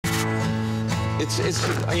It's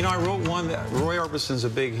you know, I wrote one that Roy Orbison's a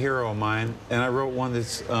big hero of mine, and I wrote one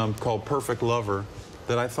that's called Perfect Lover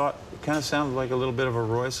that I thought kind of sounded like a little bit of a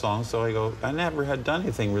Roy song. So I go, I never had done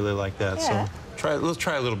anything really like that. Yeah. So let's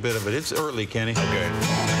try a little bit of it. It's early, Kenny. Okay.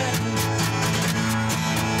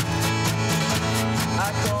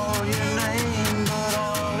 I call your name, but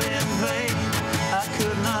all in vain. I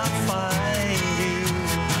could not find you.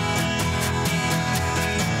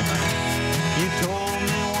 You told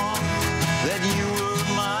me once that you were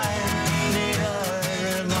mine. Need I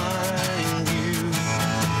remind you?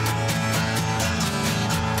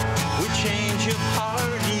 We changed your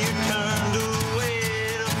heart, you turned away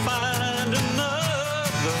to find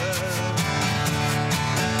another.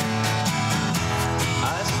 I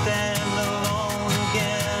stand alone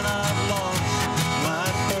again, I've lost my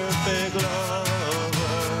perfect lover.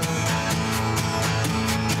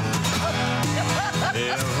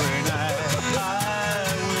 Every night I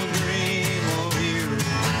will dream of you.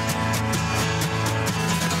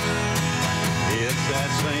 It's that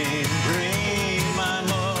same dream I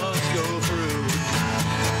must go through.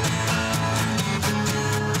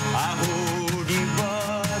 I hold you,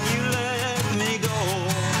 but you let me go.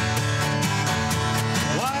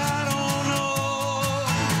 Why, I don't know.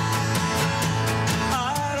 I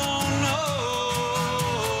don't know.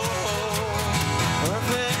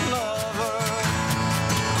 Perfect lover.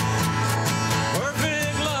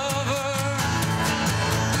 Perfect lover.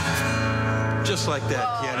 Just like that,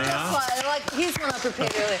 Kenny, huh? Like, here's one I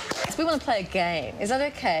prepared earlier. So we want to play a game. Is that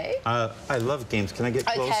okay? I love games. Can I get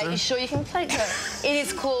closer? Okay, you sure you can play? No. It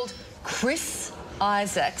is called Chris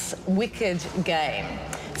Isaak's Wicked Game.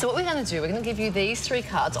 So what we're going to do, we're going to give you these 3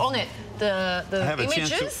 cards. On it, the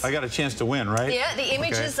images. I got a chance to win, right? Yeah, the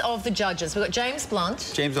images of the judges. We've got James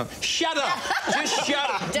Blunt. James Blunt. Shut up! Just shut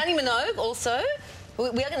up! Danny Minogue also. We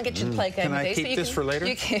are going to get you to play a game Can with I these. keep but you this can, for later?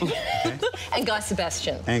 You can. Okay. And Guy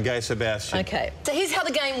Sebastian. And Guy Sebastian. Okay. So here's how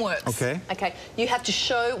the game works. Okay. Okay. You have to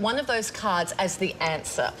show one of those cards as the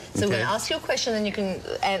answer. So we're going to ask you a question, and you can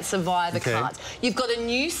answer via the cards. You've got a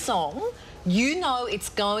new song. You know it's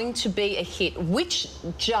going to be a hit. Which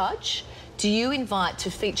judge do you invite to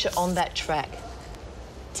feature on that track?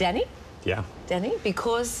 Danny? Yeah. Danny?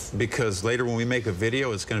 Because later when we make a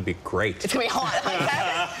video, it's going to be great. it's going to be hot.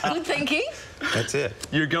 Okay. Good thinking. That's it.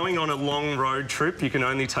 You're going on a long road trip. You can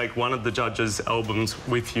only take one of the judges' albums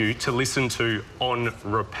with you to listen to on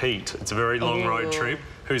repeat. It's a very long road trip.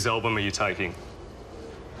 Whose album are you taking?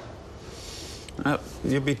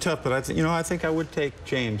 It'd be tough, but I think I would take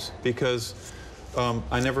James because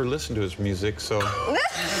I never listened to his music, so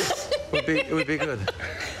it would be good.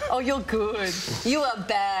 Oh, you're good. You are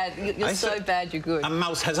bad. You're so bad, you're good. A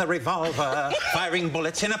mouse has a revolver, firing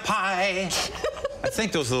bullets in a pie. I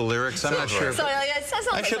think those are the lyrics. I'm not sure. So, yeah, it sounds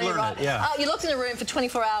like I should learn right. it, yeah. You're locked in a room for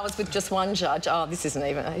 24 hours with just one judge. Oh, this isn't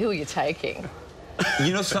even... Who are you taking?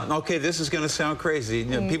 You know something? Okay, this is going to sound crazy. You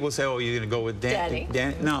know, people say, oh, you're going to go with Danny.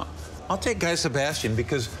 No, I'll take Guy Sebastian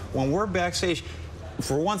because when we're backstage,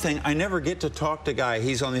 for one thing, I never get to talk to Guy.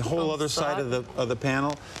 He's on the whole other side of the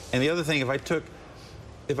panel. And the other thing, if I took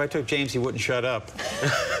James, he wouldn't shut up.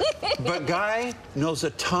 But Guy knows a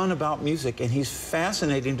ton about music, and he's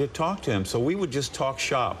fascinating to talk to him. So we would just talk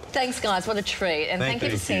shop. Thanks, guys. What a treat. And thank you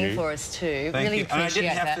for singing for us, too. Thank really you. appreciate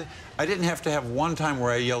that. I didn't have to have one time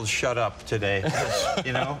where I yelled, shut up today,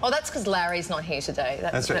 you know? Oh, that's because Larry's not here today.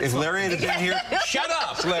 That's right. If Larry had been here, shut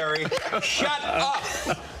up, Larry. Shut up.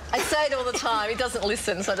 I say it all the time. He doesn't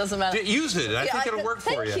listen, so it doesn't matter. Use it. I think it'll work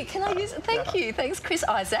for you. Thank you. Can I use it? Thank you. Thanks, Chris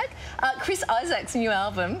Isaak. Chris Isaak's new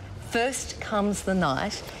album, First Comes the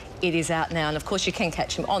Night. It is out now, and of course you can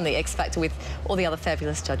catch him on The X Factor with all the other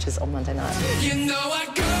fabulous judges on Monday night. You know I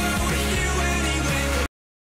go